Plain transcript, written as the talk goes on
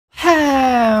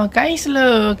Guys,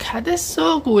 look at this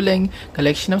so cooling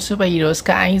collection of superheroes,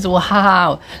 guys.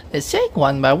 Wow, let's check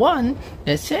one by one.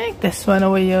 Let's check this one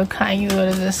over here, guys. What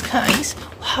is this, guys?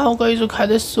 Wow, guys, look at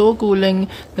this so cooling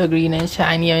the green and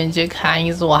shiny Avenger,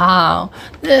 guys. Wow,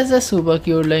 this is a super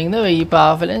cute looking, the very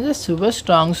powerful and the super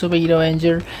strong superhero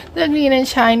Avenger. The green and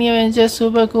shiny Avenger,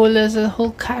 super cool. This is a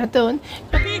whole cartoon.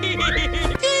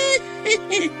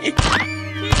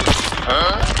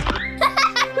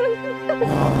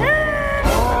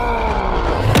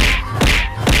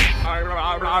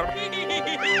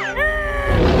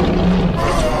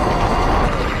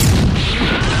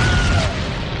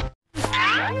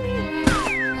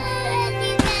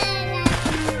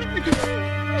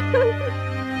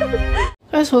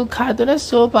 This whole cartoon is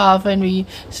so powerful and really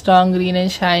strong, green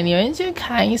and shiny, and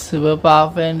guys, super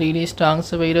powerful and really strong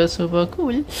superhero, super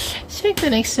cool. Check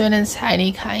the next one and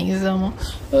shiny, guys.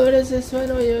 What is this one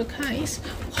over here, guys?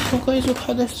 Wow, guys, look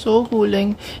how that's so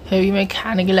cooling. Heavy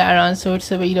mechanical iron suit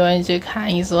superhero and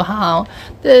guys. Wow,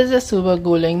 this is a super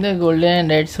cooling, the golden and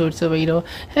red suit superhero.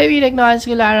 Heavy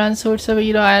technological iron suit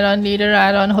superhero, iron leader,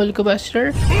 iron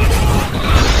Hulkbuster.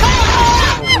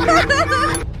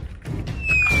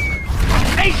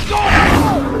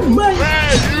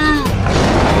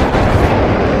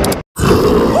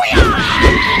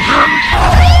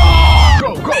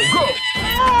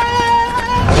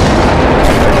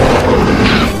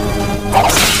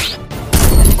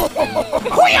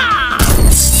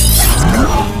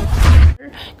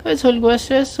 Because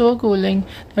Hulkbuster is so cooling.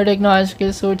 The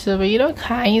technological suit superhero,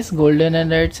 guys, golden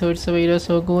and red suit superhero,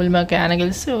 so cool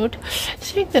mechanical suit.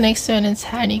 Check the next one, it's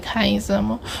handy, guys.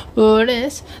 What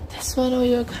is this one over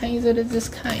here, guys? What is this,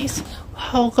 guys?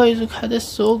 Wow, guys, look how this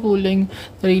so cooling,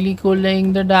 really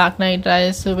cooling. The Dark Knight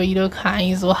Rises superhero,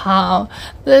 guys. Wow,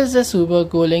 this is the super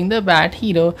cooling, the Bat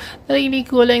Hero, the really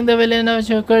cooling, the villain of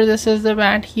Joker. This is the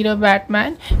Bat Hero,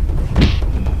 Batman.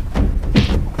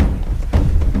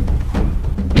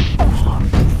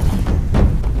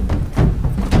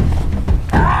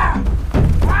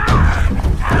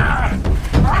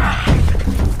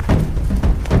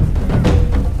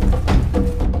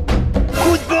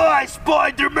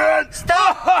 Spider-Man!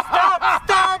 Stop!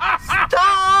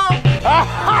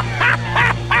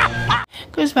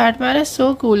 Because Batman is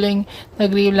so cooling. The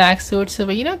grey black suit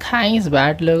superhero, guys,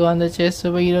 bat logo on the chest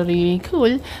superhero, really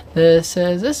cool. This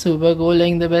is the super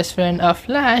cooling, the best friend of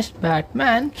Flash,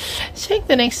 Batman. Check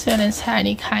the next one and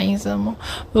shiny, guys.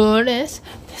 What is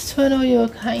this one over here,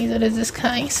 guys? What is this,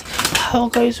 guys? Wow,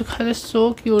 guys, look how this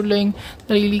so cute looking,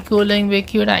 really cooling, big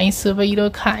cute eyes superhero,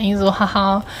 guys.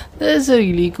 Wow, this is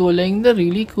really cooling, the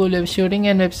really cool web shooting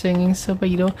and web swinging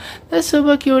superhero, the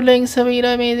super cute looking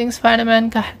superhero, amazing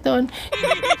Spider-Man cartoon.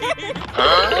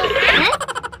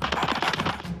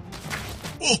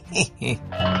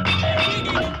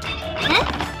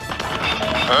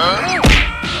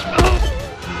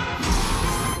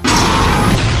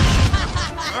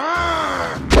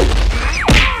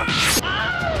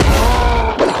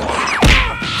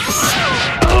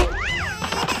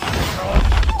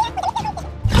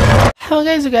 How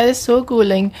guys, you guys is so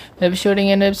cooling. Web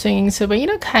shooting and web swinging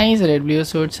superhero, guys, red blue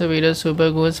suit superhero,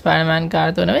 super cool Spider-Man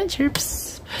cartoon adventure.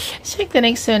 Check the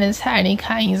next one is handy,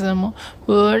 guys.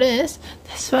 What is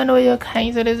this one over here,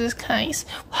 guys? What is this, guys?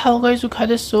 Wow, guys, look how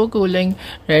this so cooling.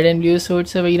 Red and blue suit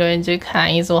superhero and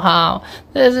guys. Wow,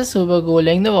 this is super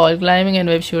cooling. The wall climbing and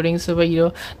web shooting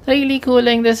superhero, really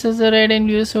cooling. This is the red and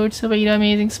blue suit superhero,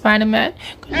 amazing Spider-Man.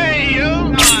 Hey,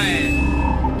 you!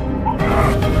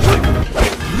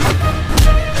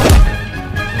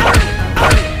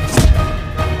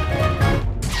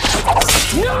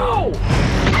 No!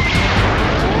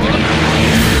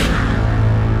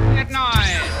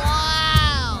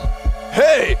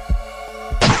 Hey!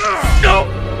 No!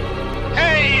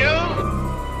 Hey, you!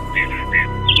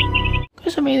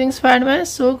 Because amazing Spider-Man is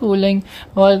so cooling.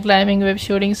 Wall climbing, web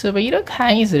shooting superhero,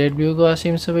 guys. Red blue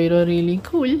costume superhero, really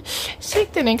cool.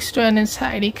 Check the next one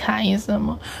inside it, guys.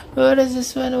 What is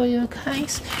this one over here,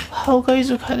 guys? Wow, guys,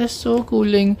 look how this so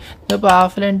cooling. The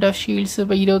powerful and tough shield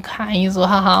superhero, guys.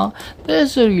 Wow,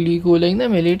 this is really cooling. The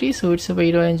military suit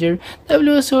superhero Avenger. The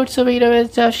blue suit superhero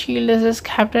with tough shield. This is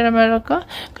Captain America.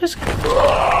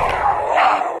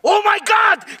 Oh my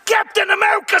God! Captain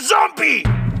America zombie!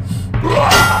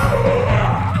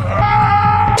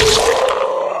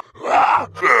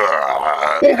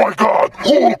 Oh my God!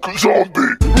 Hulk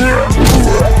zombie!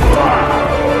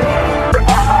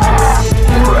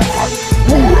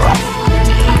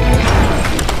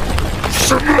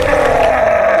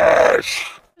 Smash!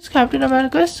 Captain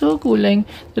America is so cooling.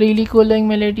 Really cooling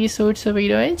military suit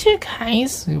superhero and check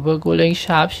nice super cooling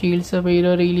sharp shield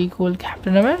superhero really cool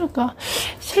Captain America.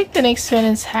 Check the next one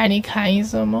is Hanny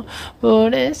Kaizamo.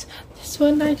 What is this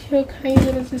one right here? Guys,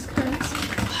 what is this guys?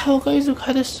 How guys look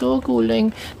at this so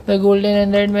cooling. The golden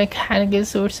and red mechanical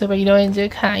suit superhero and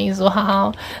check guys.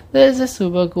 Wow, this is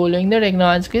super cooling. The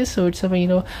technological suit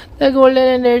superhero. The golden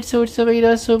and red suit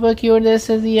superhero super cute. This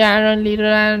is the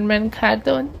Iron Man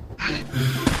cartoon.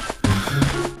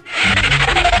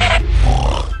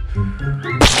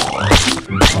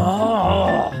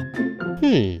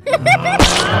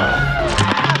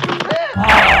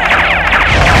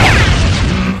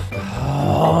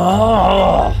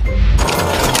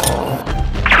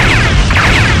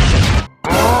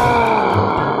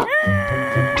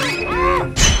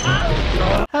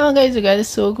 Oh guys, you guys are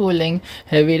so cooling.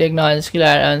 Heavy technological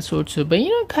iron suit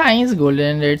superhero kinds, golden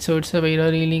and red suit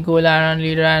superhero really cool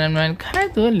Iron Man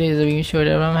cartoon, laser beam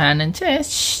shooter from hand and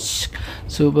chest.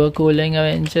 Super cooling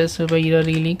Avengers superhero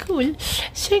really cool.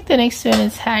 Check the next one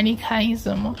is Hanny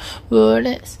Kaizamo. What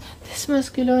is this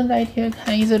muscular one right here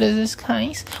guys? What is this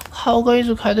guys? How guys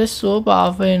look at this so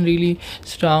powerful and really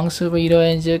strong superhero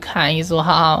Avenger guys.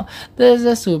 Wow, this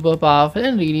is super powerful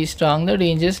and really strong. The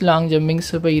dangerous long jumping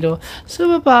superhero.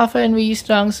 Super powerful and really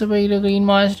strong superhero Green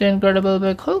Monster Incredible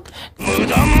Big Hulk.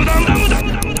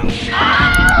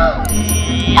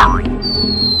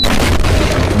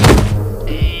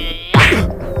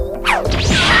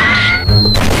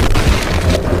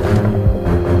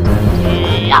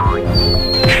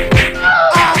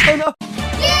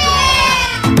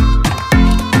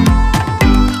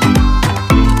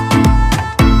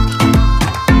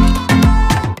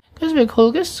 Big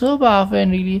Hulk is so powerful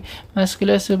and really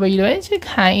muscular superhero and check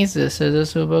guys, this is a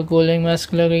super cooling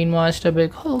muscular green monster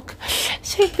Big Hulk.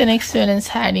 Check the next one is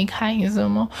Hanny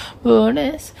Kaizamo. What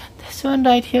is this one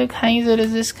right here guys? What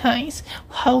is this guys?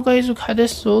 How guys look at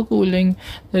this so cooling.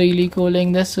 Really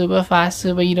cooling the super fast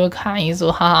superhero guys.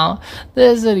 Wow,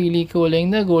 this is really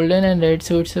cooling the golden and red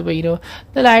suit superhero.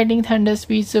 The lightning thunder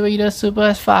speed superhero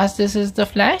super fast. This is the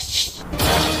Flash.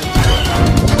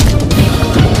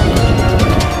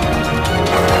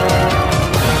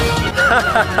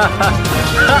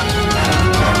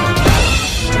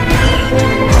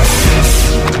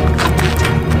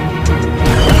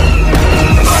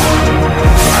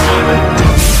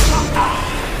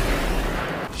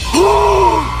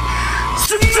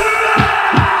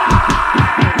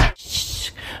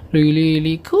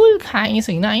 Really cool guys,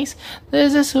 nice.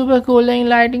 This is a super cooling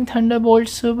lightning thunderbolt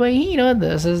superhero.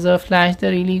 This is the Flash, the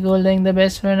really cooling the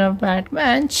best friend of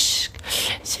Batman.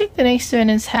 Check the next one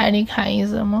is Hanny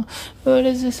Kaizamo. What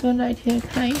is this one right here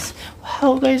guys?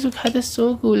 Wow guys, look at this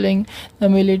so cooling. The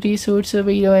military suit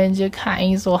superhero Avenger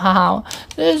guys. Wow,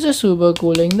 this is a super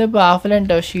cooling the powerful and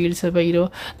tough shield superhero.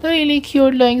 The really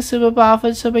cute looking super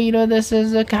powerful superhero. This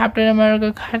is the Captain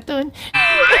America cartoon.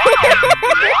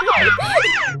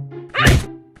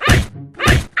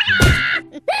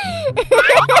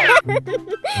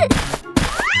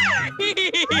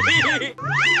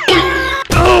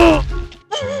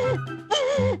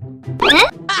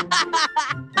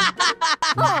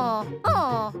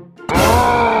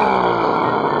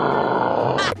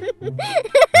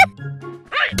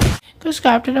 Because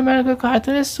Captain America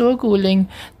cartoon is so cooling.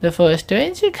 The first one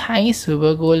is high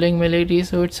super cooling military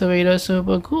suit superhero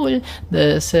super cool.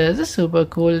 This is a super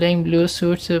cooling blue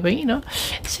suit superhero.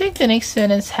 Check the next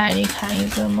one is Hanny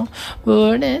Kaizamo.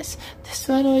 What is this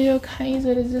one over here guys?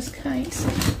 What is this guys?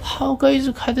 How guys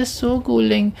look at this so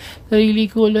cooling. The really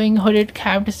cooling hooded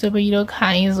capped superhero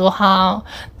guys. Wow,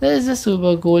 this is a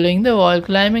super cooling the wall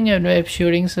climbing and web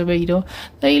shooting superhero.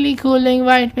 The really cooling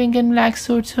white, pink and black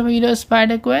suit superhero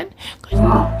Spider-Gwen.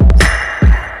 Hello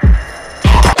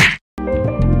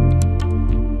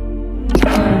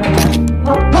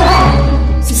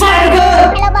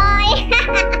boy!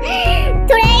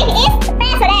 Today is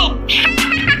President!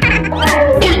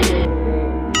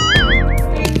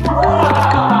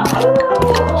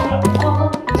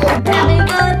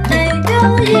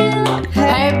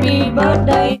 Happy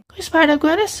birthday!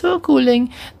 Spider-Gwen is so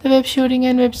cooling. The web shooting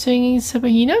and web swinging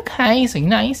superhero guys,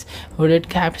 nice. Hooded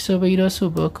capped superhero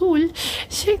super cool.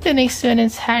 Check the next one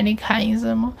is Hanny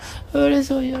Kaizamo. What is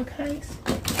all your guys?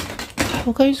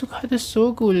 Oh guys, look at this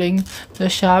so cooling. The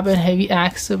sharp and heavy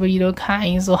axe superhero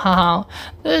guys. Wow,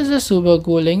 this is a super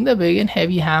cooling the big and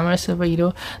heavy hammer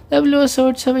superhero. The blue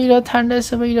sword superhero, thunder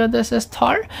superhero. This is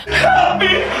Thor.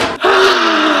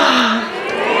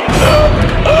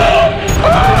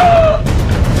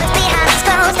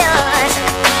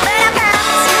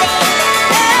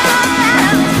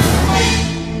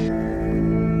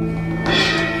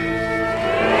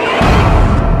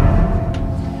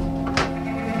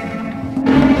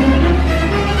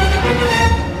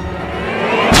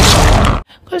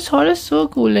 THOR is so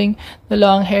cooling. The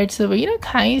long haired superhero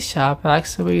guys, sharp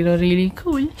axe superhero, really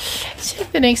cool.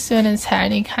 Check the next one and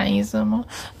Sandy guys.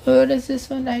 What is this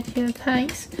one right here,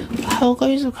 guys? Wow,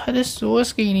 guys, look at the so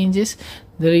scary ninjas.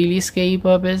 The really scary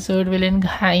purple sword villain,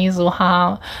 guys.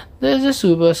 Wow, there's a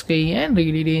super scary and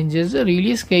really dangerous, the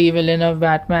really scary villain of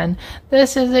Batman.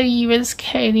 This is the evil,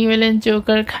 scary villain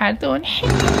Joker cartoon.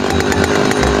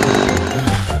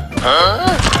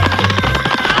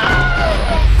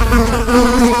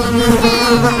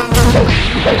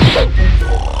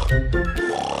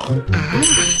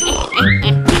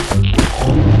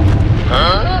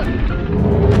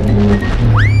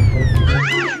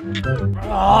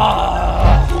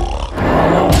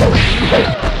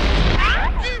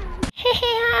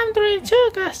 I'm the real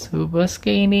Joker, super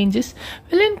scary ninjas,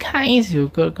 villain guys,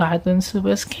 Joker cartoon,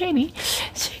 super scary.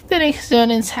 Check the next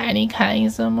one and Sandy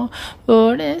guys.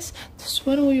 What is this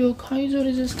one? Oh, you guys, what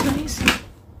is this, guys?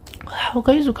 Wow,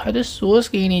 guys, look at this so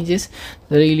scary ninjas.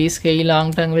 The really scary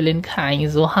long tongue villain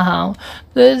guys. Wow,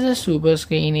 this is a super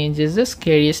scary ninjas, the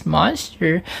scariest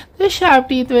monster. The sharp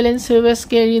teeth villain, super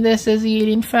scary. This is the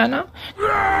alien Phantom.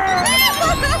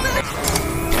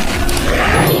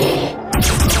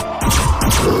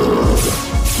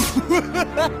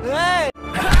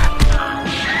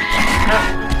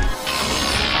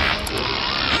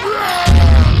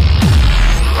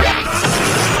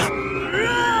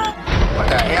 What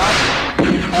the hell?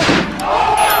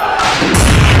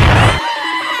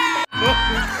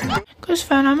 Because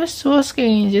Phantom is so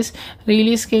scary, just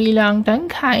really scary long tongue,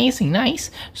 guys, nice,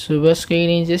 super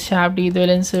scary, just sharp teeth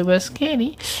villain, super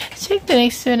scary. Check the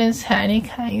next one and Sandy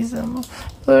guys.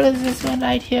 What is this one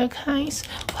right here, guys?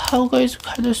 Wow, guys, look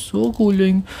at this, so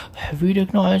cooling. Heavy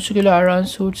technological iron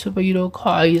suit superhero,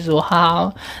 guys.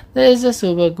 Wow, this is a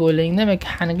super cooling, the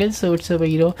mechanical suit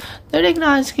superhero, the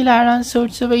technological iron suit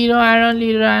superhero, Iron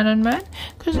Leader, Iron Man.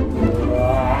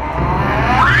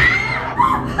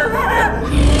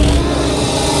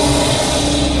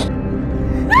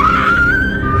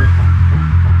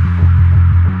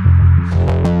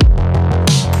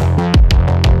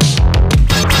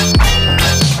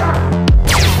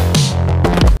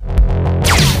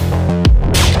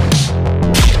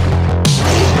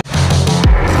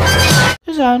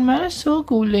 Iron Man is so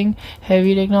cooling.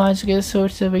 Heavy technological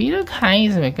suit superhero,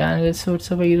 guys, mechanical suit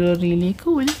superhero, really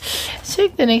cool.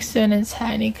 Check the next one and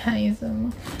Sandy guys.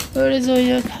 What is over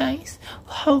here, guys?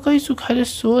 Wow, guys, look at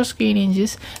this, so scary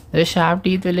ninjas. The sharp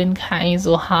teeth villain, guys.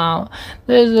 Wow,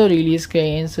 this is a really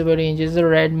scary and super dangerous, the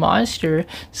red monster.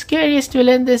 Scariest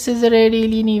villain, this is the red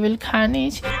alien evil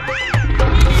carnage.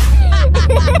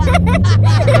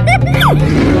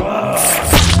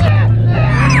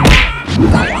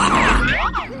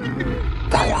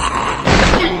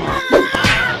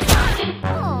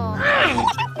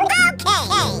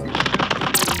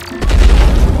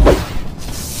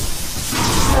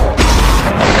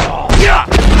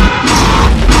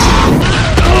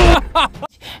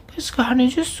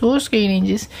 Carnage is so scary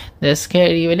ninjas. The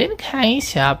scary villain guys,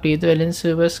 sharp teeth villain,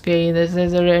 super scary. This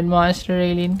is a red monster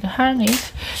alien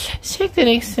Carnage. Check the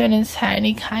next one and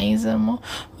Sandy guys.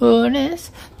 What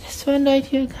is this one right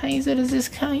here, guys? What is this,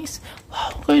 guys?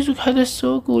 Wow, guys, look at this,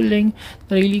 so cooling.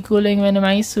 Really cooling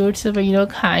Venomized suit superhero,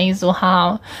 guys.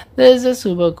 Wow, this is a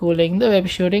super cooling, the web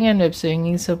shooting and web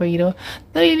swinging superhero.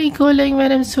 The really cooling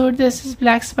Venom suit. This is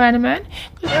Black Spider-Man.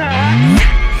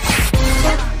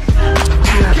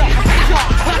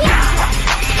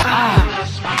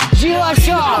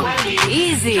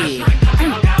 Easy.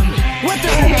 What the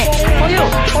heck?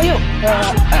 Oh you.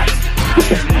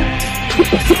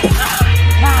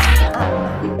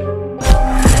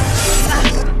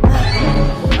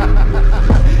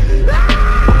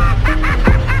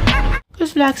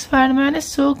 Because Black Spider-Man is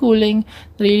so cooling,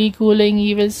 really cooling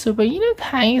evil superhero,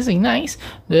 guys, nice.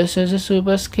 This is a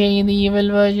super scary, the evil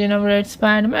version of Red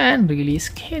Spider-Man, really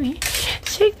scary.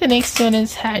 Check the next one and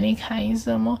Sandy guys.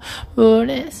 What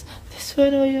is this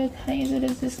one over here, guys? What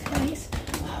is this, guys?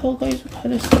 Wow, guys, look at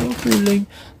this, so cooling.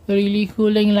 The really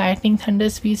cooling lightning thunder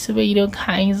speed superhero,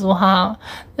 guys. Wow,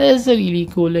 this is the really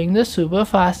cooling, the super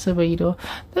fast superhero,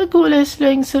 the coolest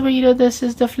flowing superhero. This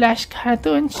is the Flash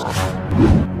cartoon.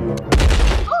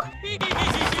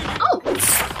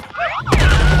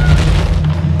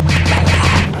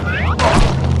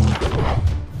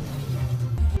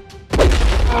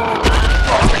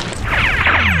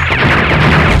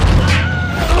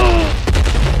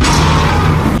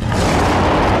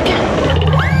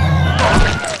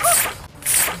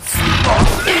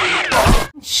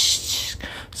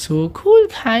 So cool,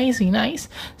 guys, nice.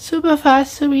 Super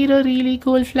fast superhero, really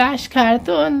cool Flash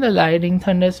cartoon. The lightning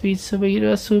thunder speed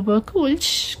superhero, super cool.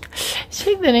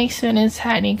 Check the next one is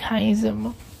Hany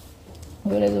Kaizum.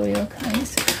 What is your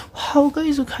guys? Wow,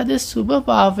 guys, look at this super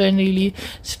powerful and really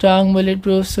strong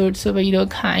bulletproof suit superhero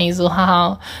guys.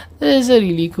 Wow, this is a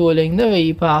really cool thing. The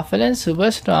very powerful and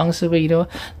super strong superhero.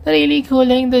 The really cool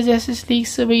thing. The Justice League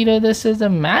superhero. This is the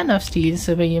Man of Steel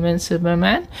superhuman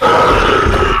Superman. Superman!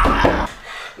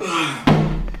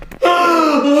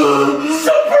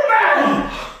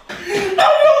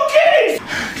 Are you okay?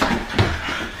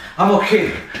 I'm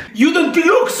okay. You don't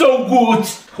look so good.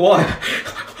 What?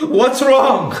 What's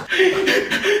wrong?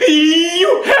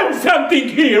 You have something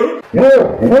here.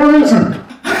 What is it?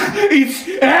 It's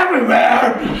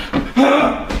everywhere.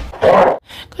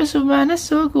 Because Superman is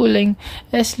so cooling.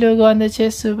 S logo on the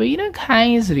chest superhero. Kai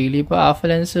is really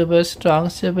powerful and super strong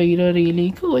superhero.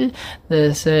 Really cool.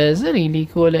 This is really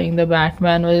cooling. The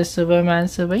Batman vs Superman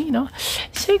superhero.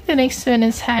 Check the next one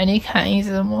is Hany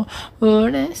Kaizum.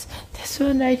 What is this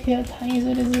one right here, guys?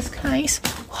 What is this, guys?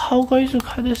 Wow, guys,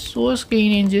 look at this so scary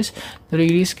ninjas. The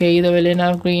really scary, the villain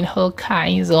of Green Hulk,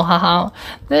 guys. Wow,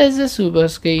 this is a super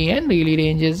scary and really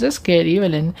dangerous, the scary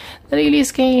villain. The really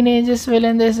scary dangerous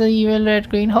villain. There's the evil red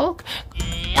Green Hulk.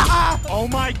 Oh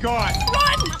my God!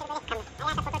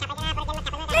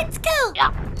 Let's go.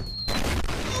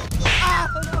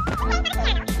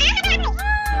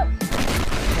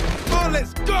 Oh,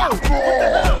 let's go! What the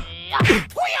hell?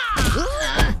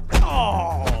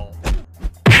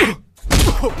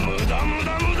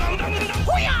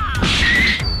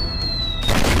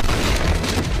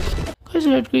 Because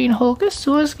Red Green Hulk is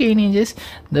so scary ninjas.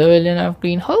 The villain of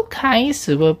Green Hulk, Kai, is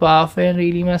super powerful and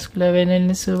really muscular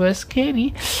villain is super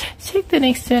scary. Check the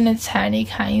next one, it's Hany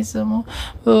Kaizum.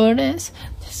 What is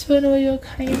this one over your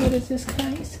Kai? What is this,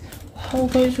 guys? Wow,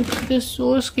 guys, look at this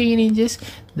so scary ninjas.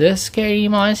 The scary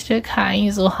monster Kai.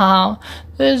 Wow,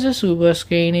 there's a super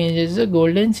scary ninjas, the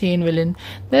golden chain villain.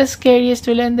 The scariest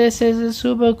villain. This is a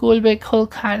super cool big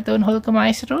Hulk cartoon Hulk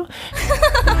Maestro.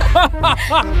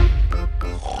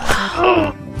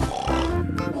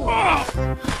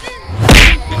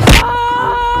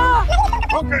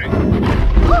 Okay.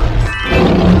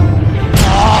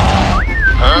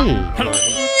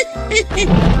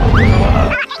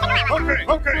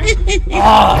 Okay.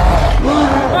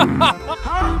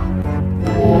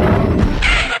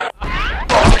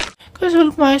 Because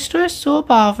Hulk Maestro is so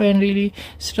powerful and really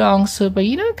strong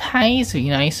superhero. Kai is really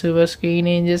nice super screen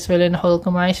ninjas villain Hulk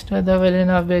Maestro, the villain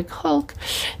of Big Hulk.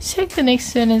 Check the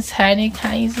next one is Hany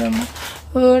Kaizum.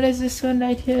 What is this one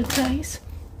right here, guys?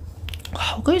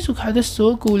 Wow, guys, look at this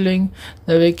so cooling.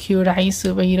 The big cute eyes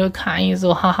superhero Kai is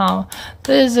wow.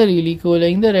 This is a really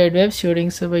cooling. The red web shooting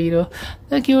superhero.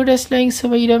 The cutest looking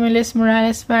superhero Miles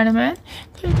Morales Spider-Man.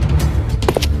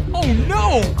 Oh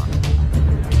no!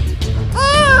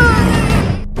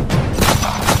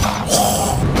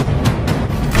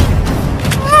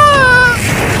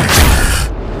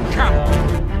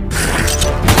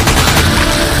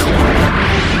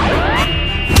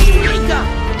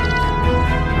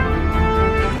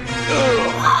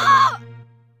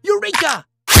 Eureka!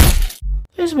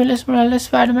 This Miles Morales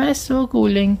Spider-Man is so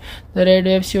cooling. The red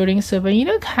web shooting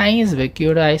superhero Kai is big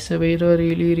cute eyes superhero,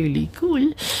 really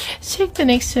cool. Check the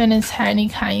next one is Hany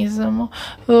Kaizum.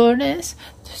 What is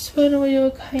this one over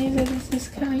your Kai? What is this,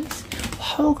 guys?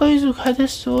 Wow, guys, look at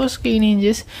this so scary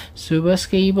ninjas. Super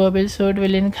scary purple sword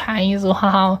villain Kai.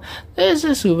 Wow, this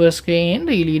is a super scary and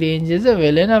really dangerous, the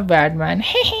villain of Batman.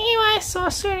 Hey, why so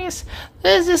serious?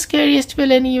 This is the scariest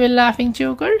villain, evil laughing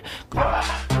Joker.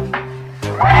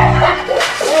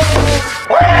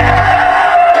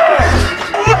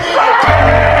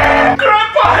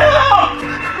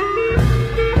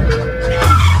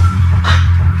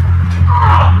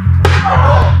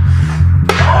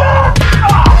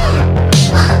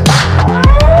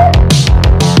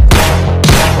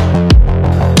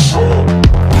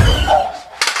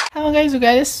 Guys, look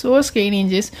at this so scary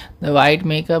ninjas. The white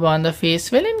makeup on the face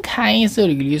villain Kai is a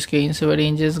really scary super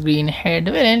dangerous green head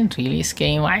villain, really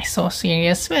scary, why so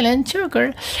serious villain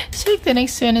Joker. Check the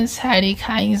next one is Hany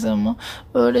Kaizum.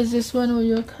 What is this one over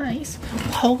your guys?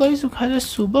 Wow, guys, look at this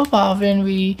super powerful and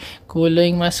really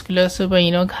cooling muscular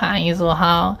superhero Kai.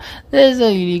 Wow, this is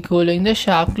a really cooling, the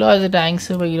sharp claws attacking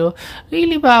superhero,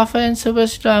 really powerful and super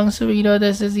strong superhero.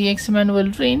 This is the X-Men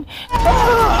Wolverine.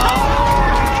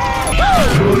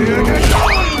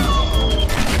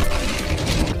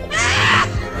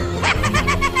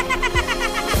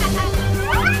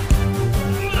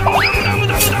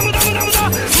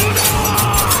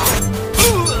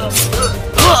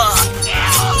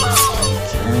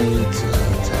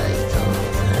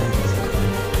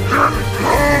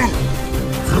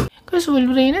 Because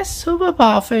Wolverine is super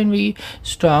powerful and very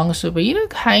strong superhero.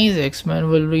 Guys, X-Men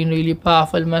Wolverine really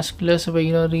powerful, muscular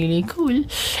superhero, really cool.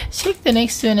 Check the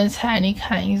next one is Hanny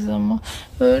guys.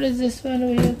 What is this one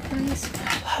over here, guys?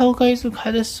 How guys, look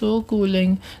how this is so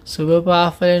cooling, super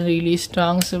powerful and really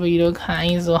strong superhero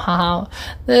guys. Wow,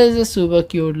 this is a super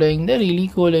cute looking, the really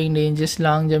cool looking, dangerous,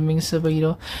 long jumping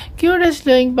superhero, cutest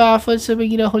looking, powerful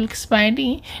superhero Hulk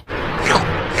Spidey.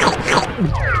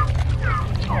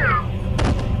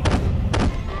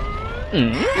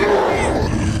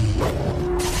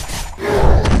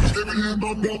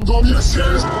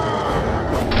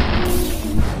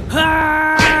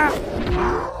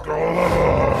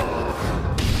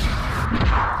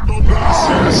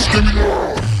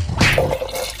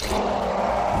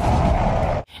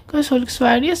 Because Hulk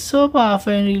Spidey is so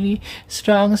powerful and really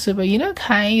strong superhero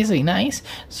guys, very nice,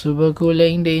 super cool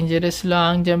and dangerous,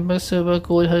 long jumper, super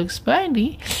cool Hulk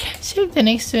Spidey. Check the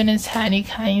next one is Hanny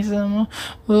guys.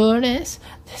 What is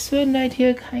this one right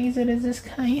here guys? What is this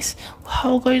guys?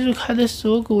 Wow guys, look how this is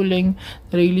so cooling,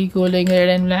 really cooling, red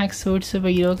and black suit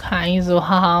superhero guys.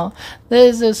 Wow,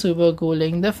 this is a super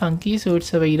cooling, the funky suit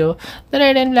superhero, the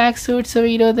red and black suit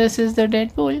superhero. This is the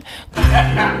Deadpool.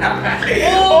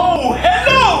 Oh,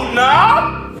 hello,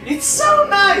 Nam! It's so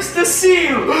nice to see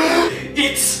you!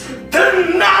 It's the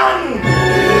Nun!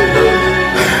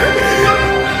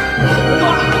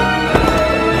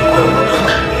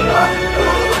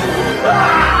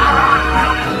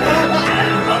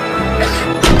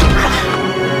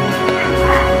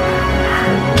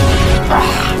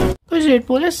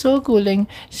 Deadpool is so cooling,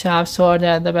 sharp sword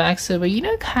at the back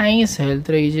superhero guys, health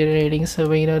regenerating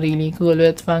superhero, really cool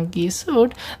with funky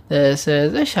suit. This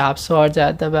is a sharp sword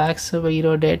at the back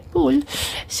superhero Deadpool.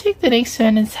 Check the next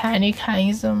one is Hanny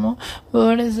guys.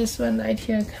 What is this one right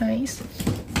here guys?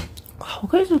 Wow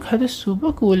guys, look how this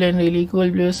super cool and really cool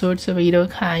blue suit superhero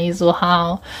guys.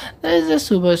 Wow, this is a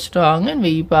super strong and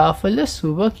very powerful, the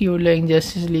super cute looking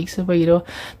Justice League superhero,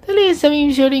 the laser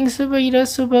beam shooting superhero,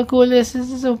 super cool. This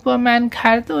is a Superman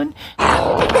cartoon.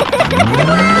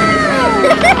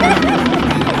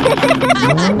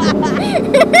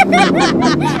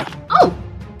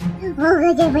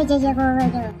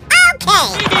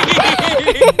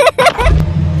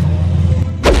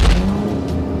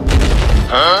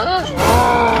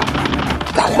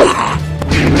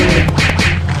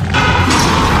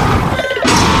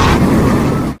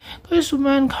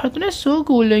 Superman cartoon is so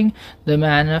cooling, the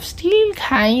Man of Steel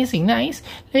guys, nice,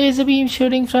 laser beam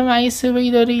shooting from ice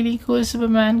superhero, really cool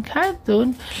Superman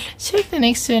cartoon. Check the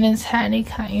next one is Hanny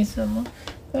guys.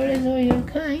 What is over here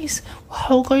guys?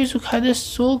 Wow guys, look how this is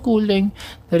so cooling,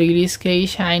 the really scary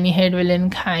shiny head villain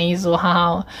guys.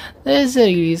 Wow, this is a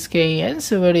really scary and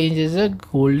super dangerous, a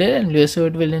golden and blue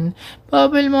suit villain,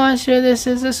 purple monster. This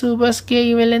is a super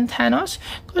scary villain THANOS.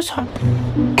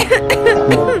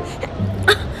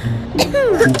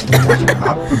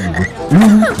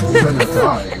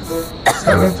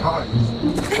 Sanitize.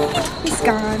 He's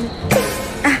gone.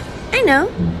 I know.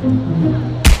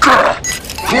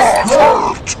 Claws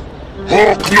hurt!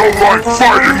 Hulk no like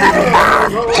fighting, little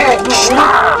man! Hulk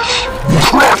smash!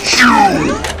 Crush you!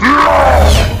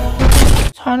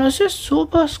 THANOS is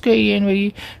super scary and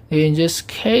very dangerous,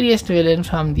 scariest villain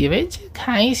from the Avengers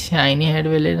guys, shiny head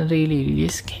villain, really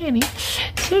scary.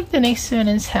 Check the next one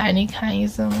is Hanny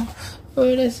guys. What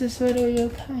is this one over here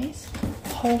guys?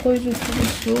 How guys, this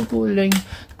is so cooling,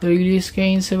 the really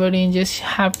scary and super dangerous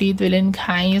sharp teeth villain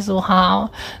guys.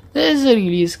 Wow, this is a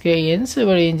really scary and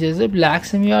super dangerous, a black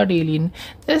symbiote alien,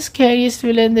 the scariest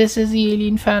villain. This is the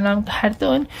alien Phantom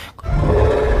cartoon.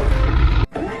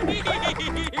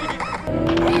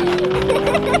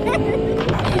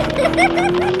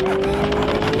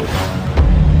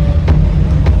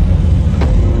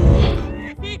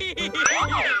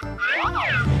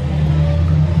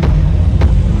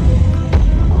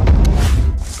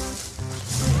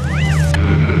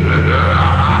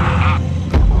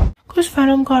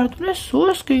 Phantom cartoon is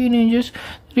so scary and just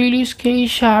really scary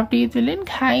sharp teeth villain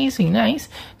guys, nice,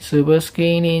 super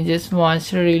scary ninjas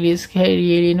monster, really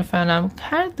scary alien Phantom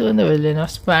cartoon, the villain of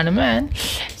SPIDERMAN.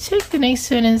 Check the next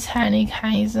one is Hanny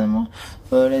guys.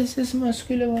 What is this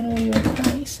muscular one over here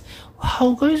guys?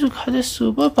 Wow guys, look how this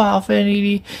super powerful and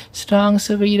really strong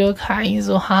superhero guys.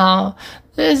 Wow,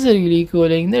 this is a really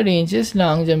cooling, the dangerous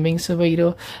long jumping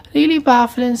superhero, really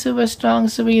powerful and super strong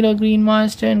superhero Green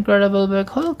Monster, Incredible Big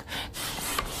Hulk.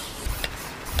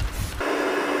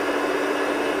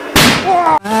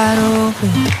 Wide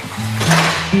open,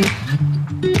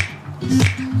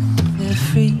 they're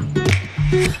free.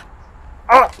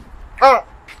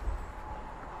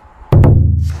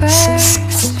 Best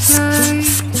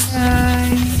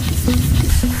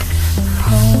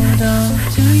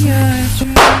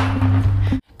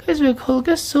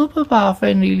the super powerful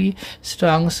and really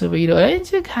strong superhero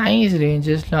Avenger Kai's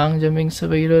ranges, long jumping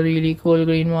superhero, really cool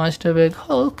green monster big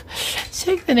Hulk.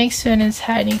 Check the next one is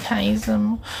Tiny Kai's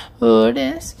what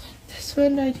is this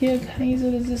one right here guys?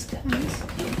 What is this guys?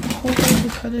 Oh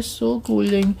god, this is so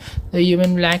cooling. The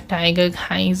human black tiger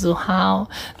guys, wow,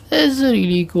 this is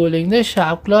really cooling. The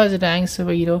sharp claws rank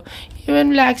superhero,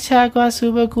 human black shark was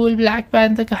super cool. Black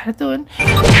Panther cartoon.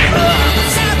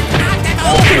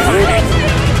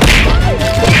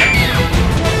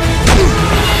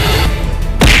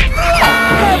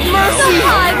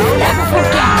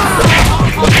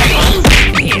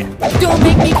 Don't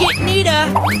make me get Nita!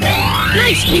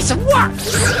 Nice piece of work!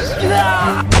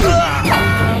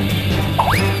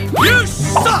 You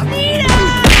suck!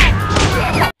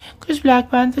 Nita! Because Black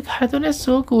Panther cartoon is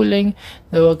so cooling.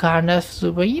 The Wakanda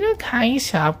superhero Kai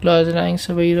sharp claws rank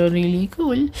superhero really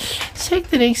cool. Check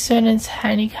the next one and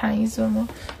Tiny Kai's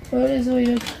what is over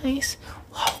here guys?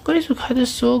 Wow guys, Wakanda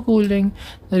is so cooling.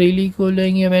 The really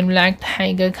cooling human black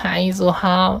tiger Kai's,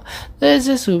 wow, this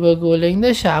is super cooling.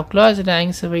 The sharp claws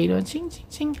rank superhero ching ching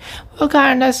ching.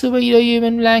 Wakanda superhero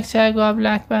human black jaguar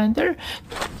Black Panther.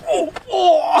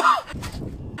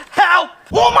 Help!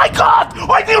 Oh my god!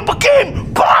 I will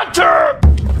become Panther!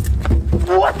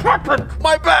 What happened?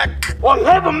 My back! I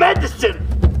have a medicine!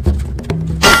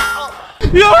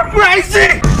 You're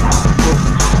crazy!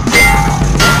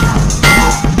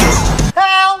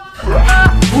 Help!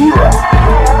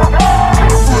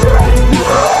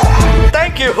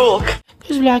 Thank you, Hulk!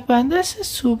 Because Black Panther is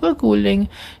super cooling.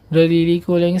 The really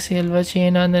cooling silver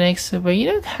chain on the next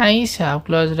superhero. High sharp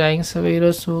claws rank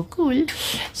superhero, so cool.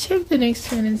 Check the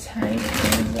next one is high.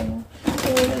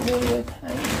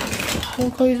 Oh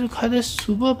guys, look at this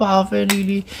super powerful,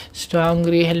 really strong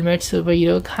grey helmet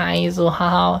superhero guys. Oh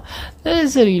wow,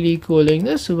 this is really cooling.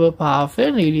 The super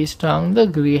powerful, really strong, the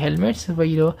grey helmet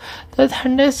superhero. The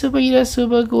thunder superhero,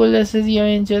 super cool. This is your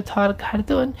Avenger Thor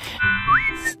cartoon.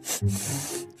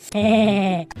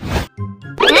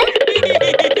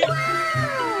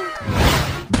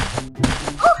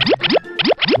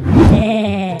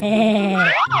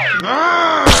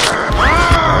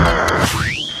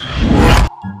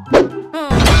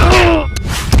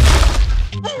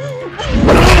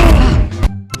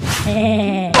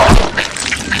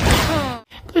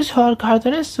 Thor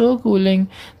cartoon is so cooling.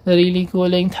 The really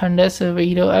cooling thunder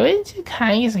superhero Avenger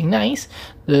guys, nice.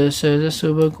 This is a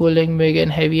super cooling big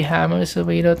and heavy hammer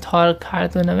superhero Thor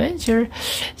cartoon Avenger.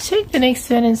 Check the next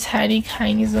one inside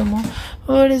guys.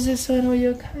 What is this one over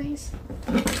here guys?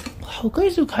 Wow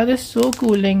guys, look at this, so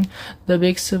cooling. The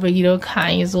big superhero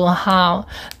guys, wow,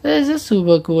 this is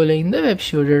super cooling. The web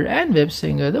shooter and web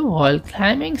swinger, the wall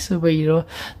climbing superhero.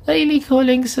 The really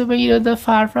cooling superhero, the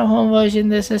far from home version.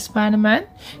 This is SPIDERMAN.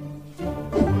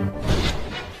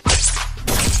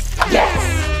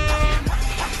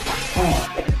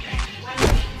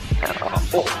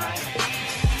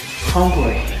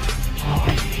 Hungry.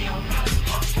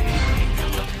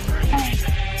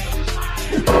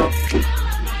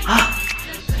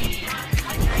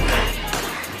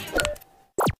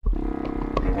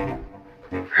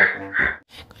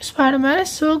 Spider-Man is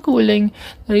so cooling,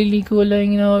 really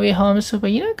cooling, way home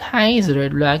superhero guys,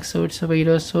 red black suit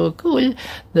superhero, so cool.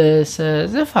 This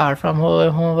is the far from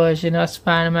home version of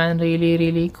Spider-Man,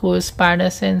 really cool spider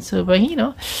sense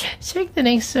superhero. Check the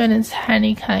next one is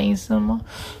Hanny guys.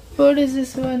 What is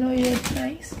this one over here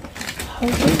guys? How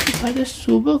guys, this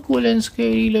super cool and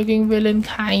scary looking villain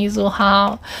guys. Oh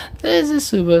how, this is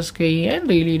super scary and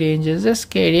really dangerous. The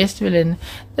scariest villain,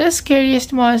 the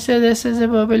scariest monster. This is a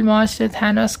purple monster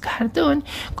THANOS cartoon.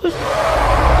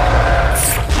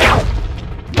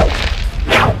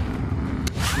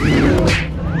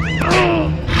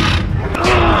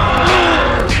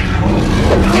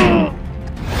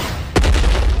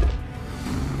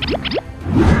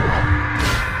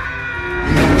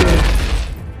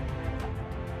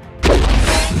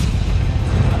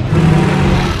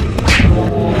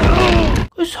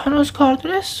 THANOS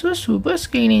cartoon is so super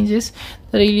scary ninjas.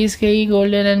 The really scary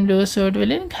golden and blue sword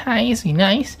villain guys,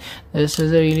 nice. This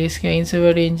is a really scary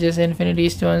super dangerous Infinity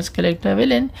Stones collector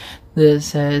villain.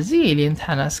 This is the alien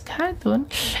THANOS cartoon.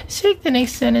 Check the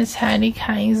next one is Handy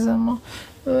guys.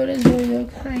 What is your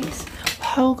guys?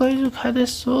 How guys, look at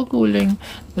this, so cooling.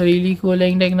 The really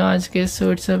cooling technological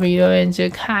suits of hero Avenger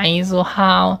guys. Oh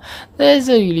how, this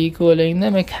is really cooling.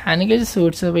 The mechanical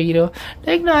suits of hero,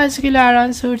 technological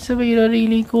iron suits of hero,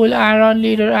 really cool. Iron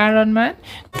leader IRONMAN.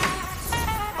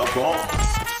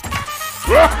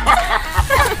 You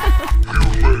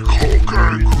make Hulk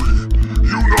angry.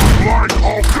 You don't like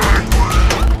Hulk angry.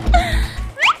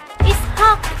 It's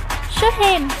Hulk. Shoot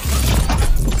him.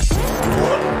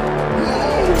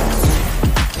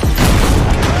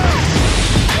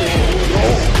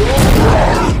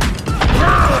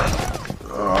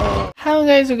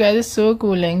 guys, you guys, is so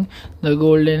cooling. The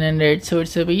golden and red sword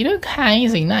superhero,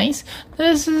 crazy nice.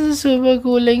 This is a super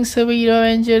cooling superhero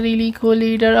Avenger, really cool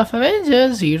leader of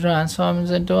Avengers. He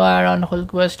transforms into Iron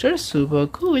Hulkbuster, super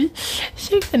cool.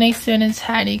 Check the next one is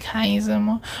Harry Kaiser.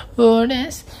 What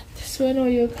is this one? Oh,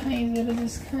 your Kaiser,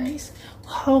 this guys.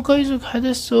 How guys, look at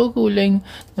this, so cooling.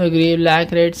 The grey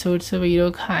black red suit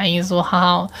superhero guys,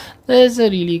 wow, this is a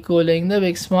really cooling. The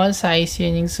big small size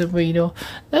changing superhero,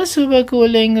 the super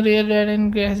cooling rare red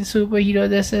and grey superhero.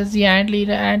 This is the ant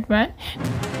leader Ant-Man.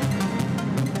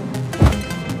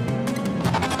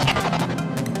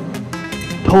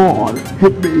 THOR,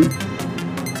 hit me.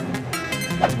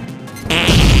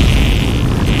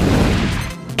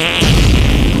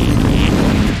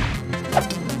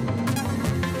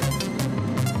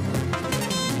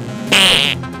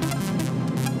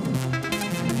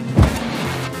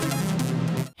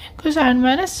 Because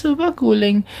Ant-Man is super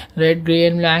cooling. Red, grey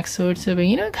and black suit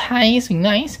superhero,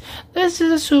 nice. This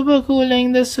is a super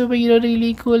cooling. The superhero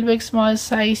really cool. Big small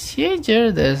size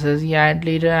changer. This is the ant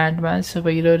leader Ant-Man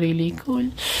superhero, really cool.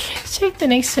 Check the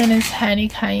next one is Harry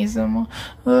Kaiser.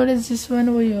 What is this one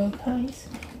over here, guys?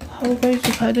 How guys,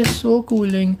 look at this, so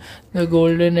cooling. The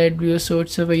golden red blue suit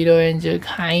superhero Avenger,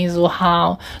 guys,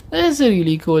 wow, this is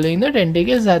really cooling. The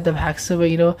tentacles at the back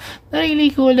superhero, the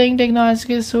really cooling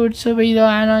technological suit superhero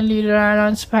Iron leader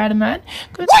Iron SPIDERMAN.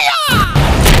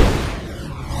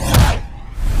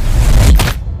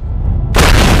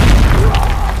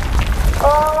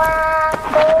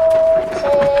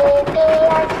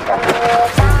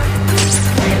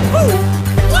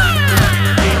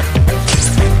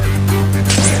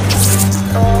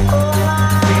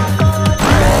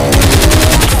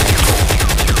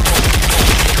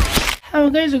 How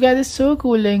guys, you guys, is so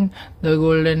cooling. The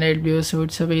golden red blue suit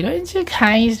superhero Avenger,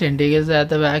 guys, tentacles at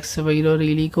the back superhero,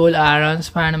 really cool. Iron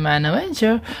Spider-Man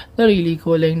Avenger, the really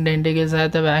cooling tentacles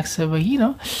at the back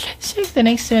superhero. Check the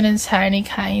next one is Harry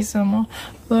Kaiser.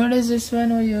 What is this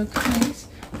one over here, guys?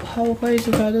 How guys,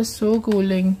 you guys, is so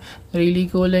cooling. Really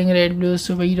cooling red blue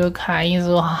superhero, guys,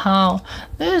 wow,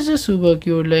 this is super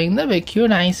cute looking. The big cute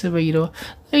nice superhero.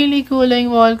 Really cooling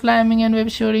wall climbing and web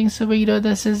shooting superhero.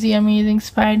 This is the amazing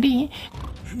Spidey.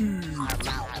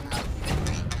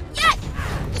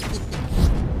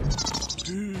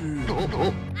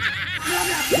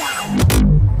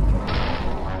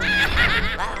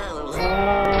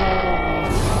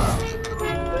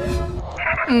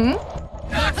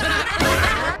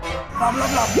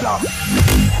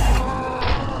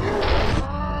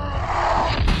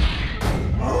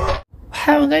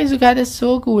 How guys, you got this,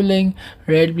 so cooling.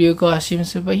 Red blue costume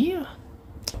superhero.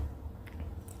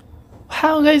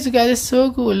 How guys, you got this,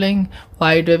 so cooling.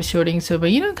 White web shooting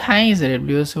superhero, guys, red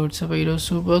blue suit superhero,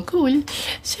 super cool.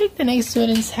 Check the next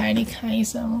one is Harry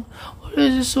Kaiser. What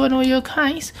is this one over here,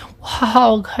 guys?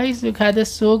 Wow guys, look at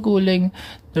this, so cooling.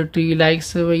 The tree like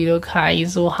superhero,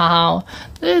 guys, wow,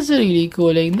 this is really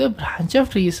cooling. The branch of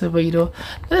tree superhero,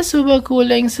 the super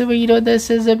cooling superhero. This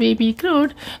is a baby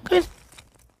Groot. Guys,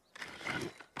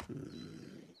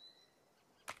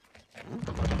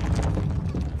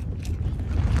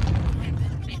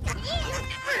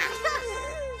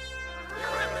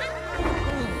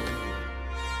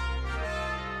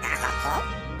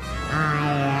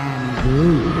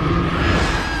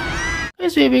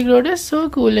 this baby Groot is so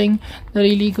cooling. The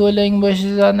really cooling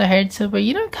bushes on the head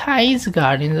superhero, guys,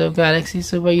 Guardians of Galaxy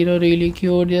superhero, really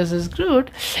cute. This is Groot.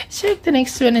 Check the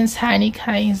next one is Harry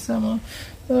Kaiser.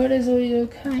 What is over here,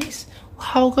 guys?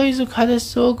 How guys, look at this,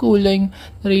 so cooling.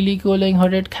 The really cooling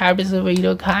hooded capped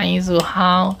superhero, guys,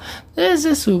 wow, this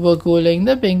is super cooling.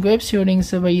 The pink web shooting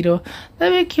superhero, the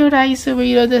big cute eye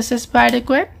superhero. This is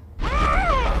Spider-Quid.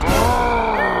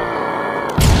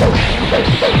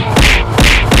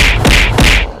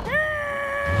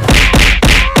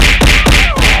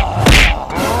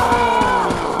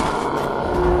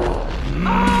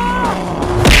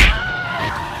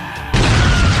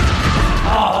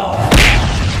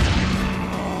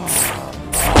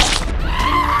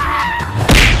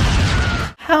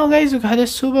 How guys, look at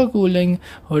this, super cooling.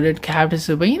 Hooded capped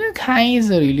superhero, guys,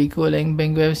 really cooling.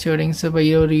 Pink web shooting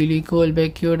superhero, really cool.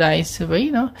 Big cute eyes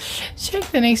superhero. Check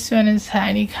the next one is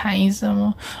Harry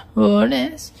Kaiser. What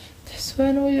is this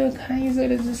one over here, guys?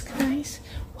 What is this, guys?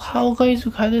 Wow guys,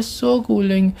 look at this, so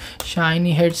cooling.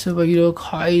 Shiny head superhero,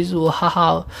 guys,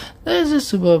 wow, this is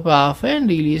super powerful and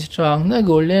really strong. The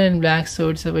golden and black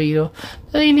sword superhero,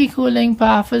 the really cooling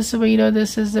powerful superhero.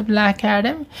 This is the Black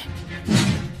Adam.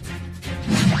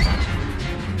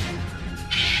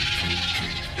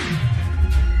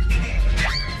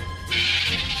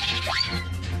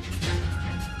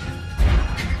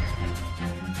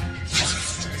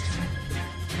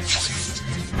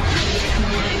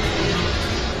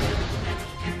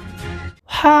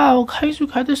 Wow, guys,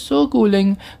 look at this, so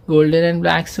cooling. Golden and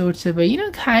black suit, so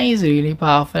Kai is really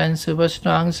powerful and super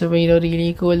strong, so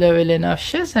really cool. The villain of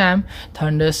Shazam,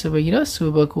 Thunder, so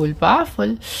super cool,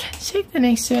 powerful. Check the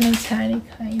next one inside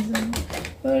Kai's.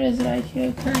 Where is right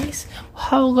here, guys?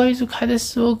 Wow, guys, look at this,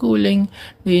 so cooling.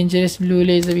 Dangerous blue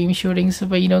laser beam shooting, so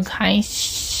Kai.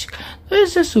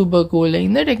 This is super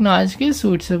cooling. The technological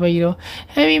suits, so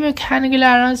heavy mechanical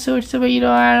iron suits, so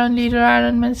Iron Leader,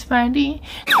 Iron Man, Spidey.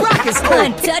 Brock is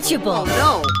untouchable.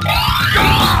 No.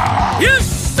 You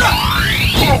suck.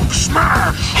 Hulk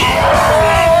smash!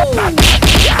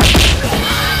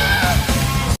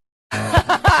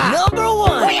 Number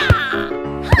 1.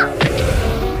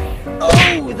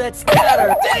 Oh, that's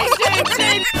better.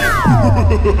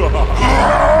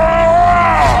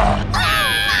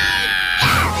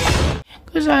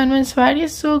 Because Iron Man Spidey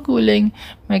is so cooling.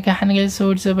 Mechanical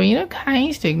suits, so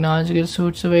Kai's technological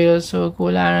suits, so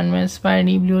cool. Iron Man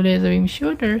Spidey, blue laser beam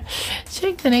shooter.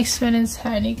 Check the next one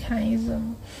inside Kai's.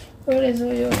 Where is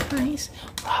all your Kai's?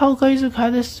 Wow, guys, look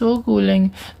at this, so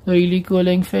cooling. The really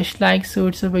cooling fish-like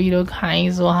suits, so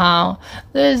Kai's. Wow,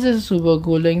 this is super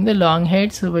cooling. The long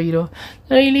head, so the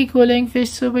really cooling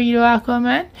fish, so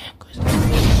Aquaman.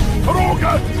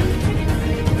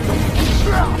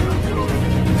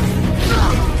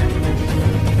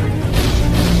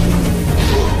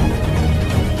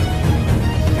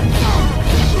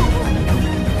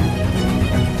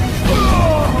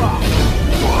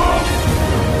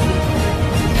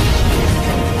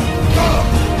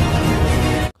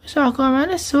 So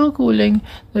Aquaman is so cooling.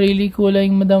 The really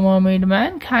cooling the Mermaid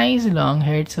Man. Kai's long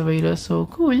head, so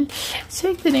cool.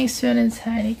 Check the next one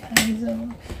inside Kai's.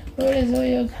 Where is all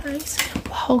your Kai's?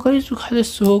 Wow, guys, look at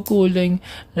this, so cooling.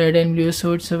 Red and blue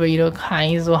suits, so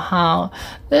Kai's. Wow,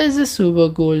 this is super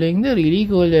cooling. The really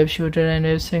cool web shooter and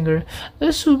web singer.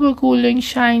 The super cooling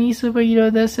shiny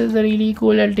superhero. This is the really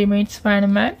cool Ultimate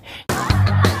Spider-Man.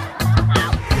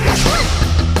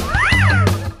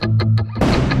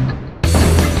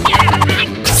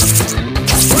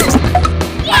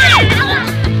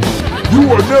 You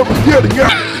are never getting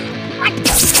out!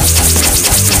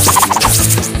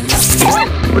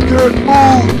 I can't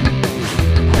move!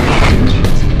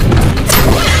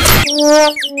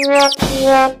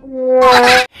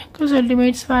 Because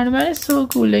Ultimate Spider-Man is so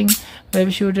cooling.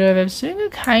 Web shooter, web singer,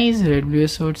 Kai's red blue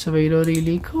suit, so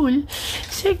really cool.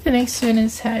 Check the next one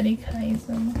inside Kai's.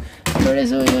 Where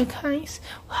is all your Kai's?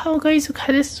 Wow, guys, look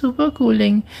at this, super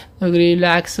cooling. The grey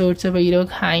black suit, so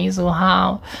Kai's.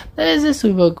 Wow, this is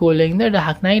super cooling. The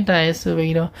Dark Knight eyes, so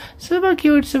super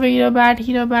cute, so Bat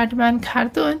Hero Batman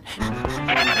cartoon.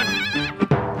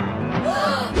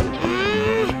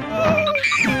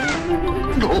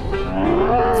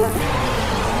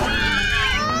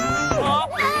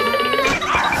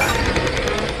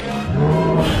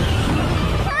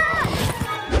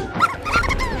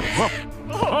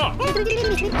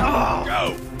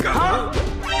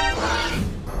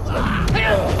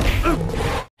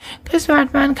 This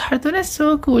Batman cartoon is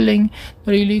so cooling.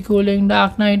 Really cooling.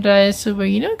 Dark Knight Rise, so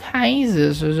Kai's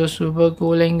is super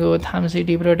cooling. Gotham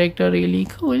City Protector, really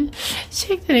cool.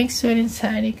 Check the next one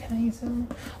inside Kai's.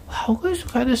 Wow, guys,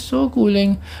 look at this, so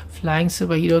cooling. Flying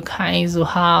superhero Kai's.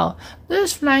 Wow,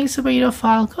 this flying superhero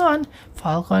Falcon.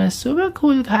 Falcon is super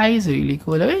cool. Kai's really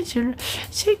cool adventure.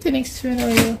 Check the next one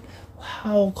over.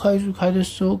 Wow, guys, look at this,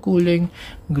 so cooling.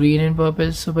 Green and purple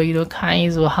superhero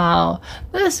Kai's. Wow,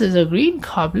 this is a green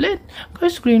goblin.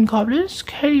 Guys, green goblin,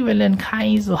 scary villain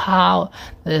Kai's. Wow,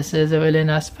 this is a villain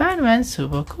of Spider-Man,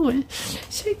 super cool.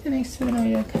 Check the next one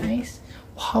over Kai's.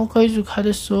 Wow, guys, look at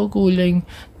this, so cooling.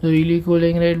 The really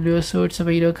cooling red blue suit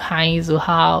superhero Kai's.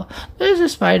 Wow, this is a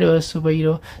Spider-Verse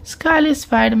superhero. Scarlet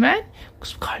Spider-Man.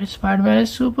 Scarlet Spider-Man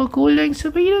is super cooling.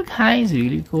 Superhero Kai's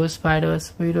really cool.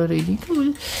 Spider-Verse superhero, really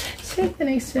cool. Check the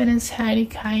next one inside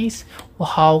Kai's.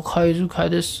 Wow, guys, look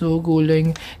at this, so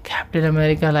cooling. Captain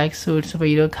America like suit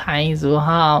superhero Kai's.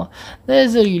 Wow,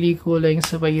 there's a really cooling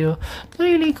superhero. The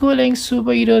really cooling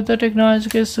superhero, the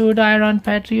technological suit Iron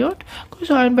Patriot. Because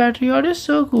Iron Patriot is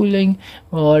so cooling.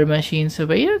 War Machine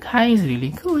superhero Kai's,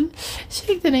 really cool.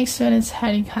 Check the next one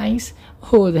inside Kai's.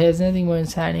 Oh, there's nothing more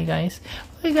inside guys.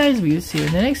 Okay guys, we'll see you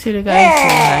in the next video guys. So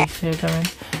like, share,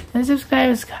 comment and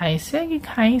subscribe guys. Thank you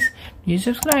guys. Please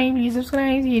subscribe.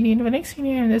 See you in the next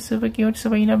video. And the super cute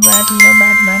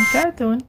Batman cartoon.